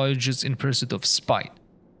justice or are you just in pursuit of spite?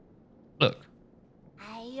 Look.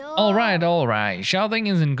 Alright. Shouting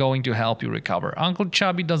isn't going to help you recover. Uncle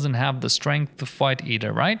Chubby doesn't have the strength to fight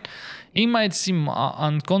either, right? He might seem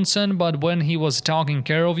unconcerned, but when he was taking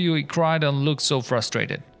care of you, he cried and looked so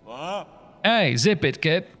frustrated. Hey, zip it,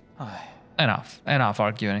 kid. Enough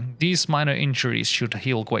arguing. These minor injuries should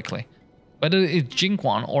heal quickly. Whether it's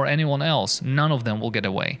Jinquan or anyone else, none of them will get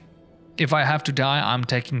away. If I have to die, I'm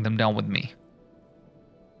taking them down with me.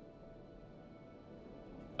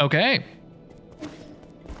 Okay.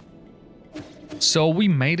 So we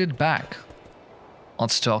made it back.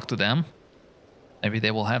 Let's talk to them. Maybe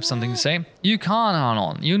they will have something to say. You can't,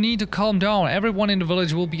 Anon. You need to calm down. Everyone in the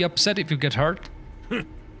village will be upset if you get hurt.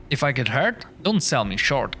 If I get hurt? Don't sell me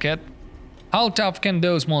short, kid. How tough can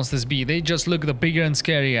those monsters be? They just look the bigger and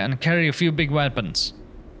scarier and carry a few big weapons.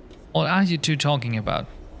 What are you two talking about?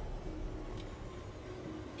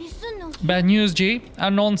 Bad news, G.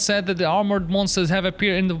 Anon said that the armored monsters have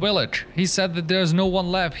appeared in the village. He said that there's no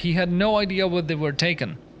one left. He had no idea where they were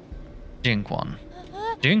taken. Jinquan.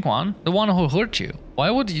 Jinquan? The one who hurt you?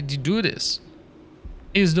 Why would you do this?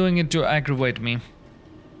 He's doing it to aggravate me.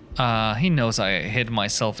 He knows I hid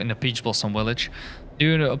myself in the Peach Blossom village. Do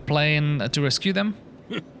you plan to rescue them?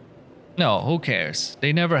 No, who cares?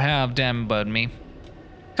 They never have damn about me.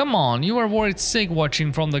 Come on, you were worried sick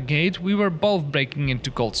watching from the gate. We were both breaking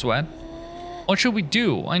into cold sweat. What should we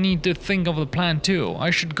do? I need to think of the plan too.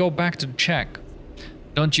 I should go back to check.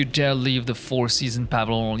 Don't you dare leave the Four Seasons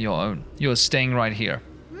Pavilion on your own. You're staying right here.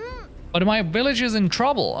 But my village is in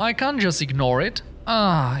trouble. I can't just ignore it.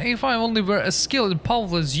 If I only were as skilled and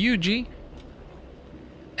powerful as you, G.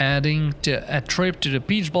 Adding to a trip to the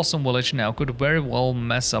Peach Blossom village now could very well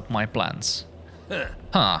mess up my plans.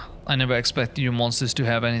 I never expected you monsters to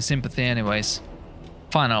have any sympathy anyways.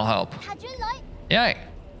 Fine, I'll help. Yay!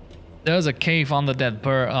 There's a cave under that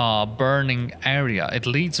burning area. It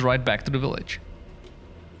leads right back to the village.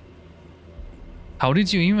 How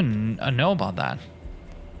did you even know about that?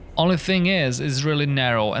 Only thing is, it's really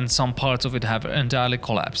narrow and some parts of it have entirely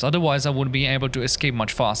collapsed. Otherwise, I wouldn't be able to escape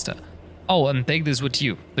much faster. Oh, and take this with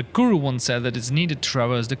you. The guru once said that it's needed to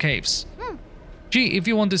traverse the caves. Gee, if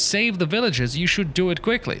you want to save the villagers, you should do it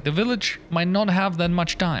quickly. The village might not have that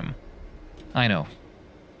much time. I know.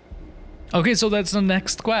 Okay, so that's the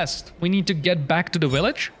next quest. We need to get back to the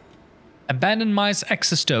village. Abandoned mines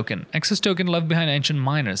access token. Access token left behind ancient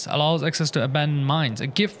miners. Allows access to abandoned mines. A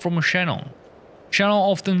gift from a Shannon. Shannon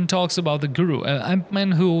often talks about the guru, a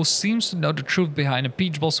man who seems to know the truth behind a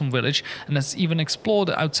peach blossom village and has even explored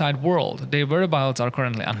the outside world. Their whereabouts are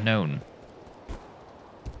currently unknown.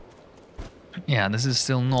 Yeah, this is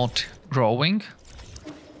still not growing.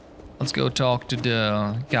 Let's go talk to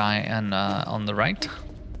the guy and on the right.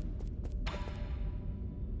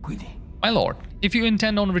 My lord, if you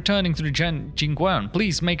intend on returning to the Jingguan,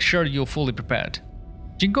 please make sure you're fully prepared.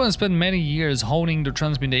 Jingguan spent many years honing the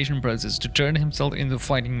transmutation process to turn himself into a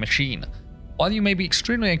fighting machine. While you may be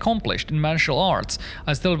extremely accomplished in martial arts,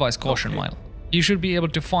 I still advise caution, Mile. You should be able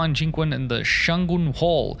to find Jingguan in the Shangun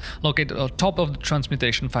Hall, located on top of the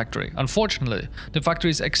transmutation factory. Unfortunately, the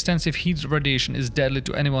factory's extensive heat radiation is deadly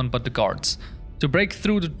to anyone but the guards. To break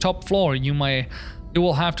through the top floor, you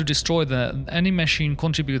will have to destroy any machine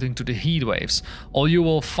contributing to the heat waves, or you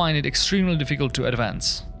will find it extremely difficult to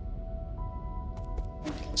advance.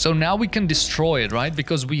 So now we can destroy it, right?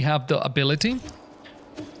 Because we have the ability.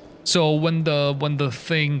 So when the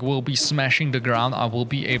thing will be smashing the ground, I will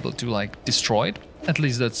be able to like destroy it. At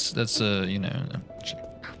least that's you know,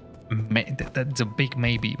 that's a big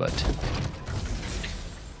maybe, but.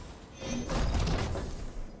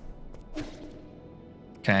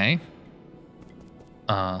 Okay.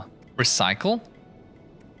 Recycle.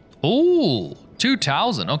 Ooh,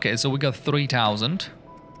 2,000. Okay, so we got 3,000.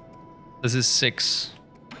 This is 6.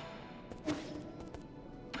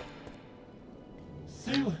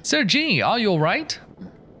 Sir G, are you alright?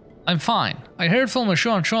 I'm fine. I heard from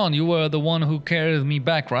Sean you were the one who carried me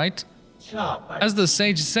back, right? As the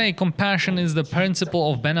sages say, compassion is the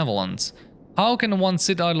principle of benevolence. How can one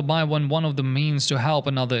sit idle by when one of the means to help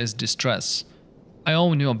another is distress? I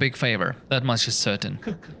owe you a big favor, that much is certain.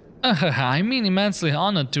 I mean immensely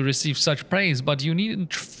honored to receive such praise, but you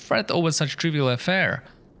needn't fret over such trivial affair.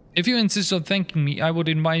 If you insist on thanking me, I would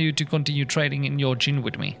invite you to continue trading in your gin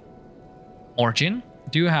with me. More gin?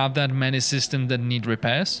 Do you have that many systems that need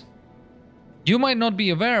repairs? You might not be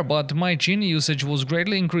aware, but my gin usage was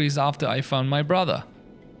greatly increased after I found my brother.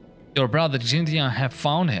 Your brother Jintian have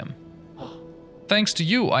found him. Thanks to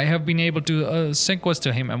you, I have been able to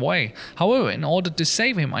sequester him away. However, in order to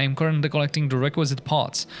save him, I am currently collecting the requisite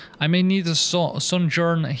parts. I may need to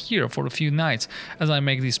sojourn here for a few nights as I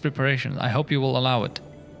make these preparations. I hope you will allow it.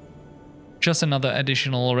 Just another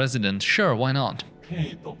additional resident. Sure, why not?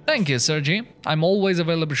 Thank you, Sergi. I'm always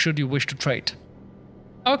available should you wish to trade.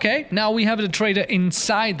 Okay, now we have the trader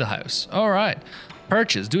inside the house. Alright.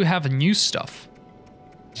 Purchase. Do you have new stuff?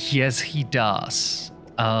 Yes, he does.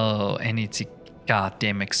 Oh, and it's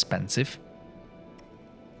goddamn expensive.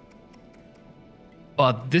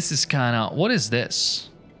 But this is kinda... What is this?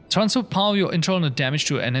 Transfer power your internal damage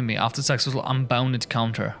to an enemy after successful unbounded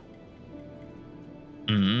counter.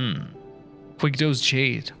 Quick dose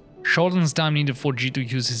jade. Shortens time needed for G to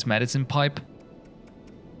use his medicine pipe.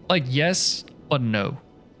 Like yes, but no.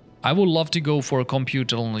 I would love to go for a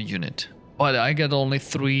computer only unit, but I get only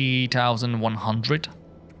 3,100.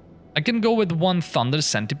 I can go with one Thunder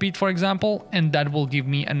Centipede, for example, and that will give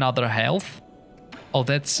me another health. Oh,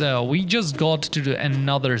 that's we just got to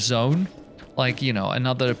another zone, like, you know,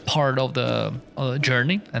 another part of the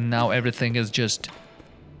journey, and now everything is just, you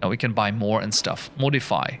know, we can buy more and stuff.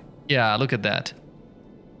 Modify. Yeah, look at that.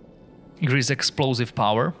 Increase explosive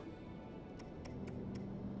power.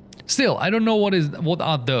 Still, I don't know what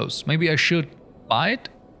are those. Maybe I should buy it.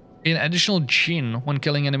 An additional gin when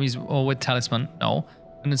killing enemies with talisman. No.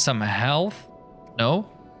 And then some health. No.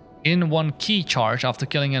 In one key charge after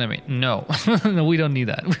killing enemy. No. No, we don't need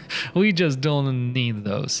that. We just don't need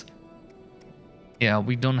those. Yeah,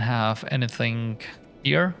 we don't have anything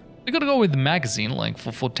here. We gotta go with the magazine, like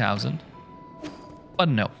for 4,000. But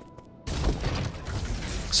no.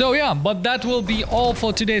 So yeah, but that will be all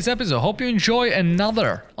for today's episode. Hope you enjoy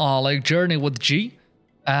another like journey with G,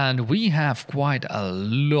 and we have quite a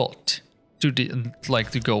lot to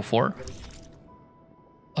go for.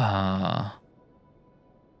 Oh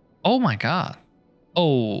my god.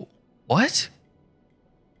 Oh, what?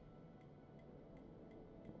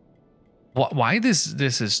 Why this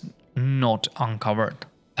is not uncovered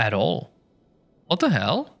at all? What the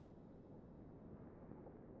hell?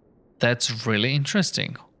 That's really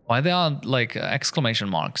interesting. Why there are like exclamation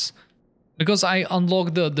marks? Because I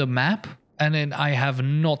unlocked the map and then I have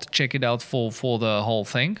not checked it out for the whole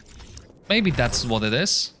thing. Maybe that's what it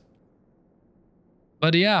is.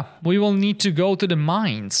 But yeah, we will need to go to the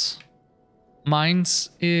mines. Mines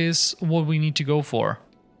is what we need to go for.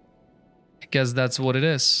 I guess that's what it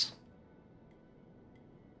is.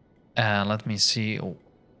 Let me see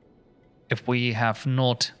if we have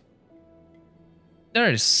not...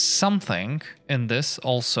 There is something in this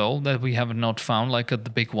also that we have not found, like the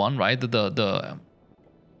big one, right?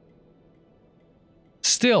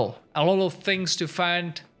 Still, a lot of things to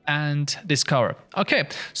find and discover. Okay,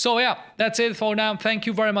 so yeah, that's it for now. Thank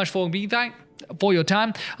you very much for being there, for your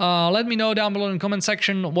time. Let me know down below in the comment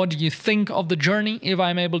section what do you think of the journey, if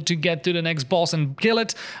I'm able to get to the next boss and kill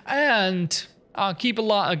it, and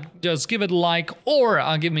just give it a like,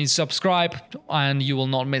 or give me a subscribe, and you will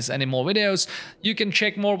not miss any more videos. You can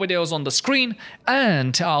check more videos on the screen,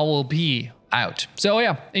 and I will be out. So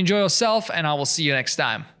yeah, enjoy yourself, and I will see you next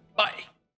time. Bye.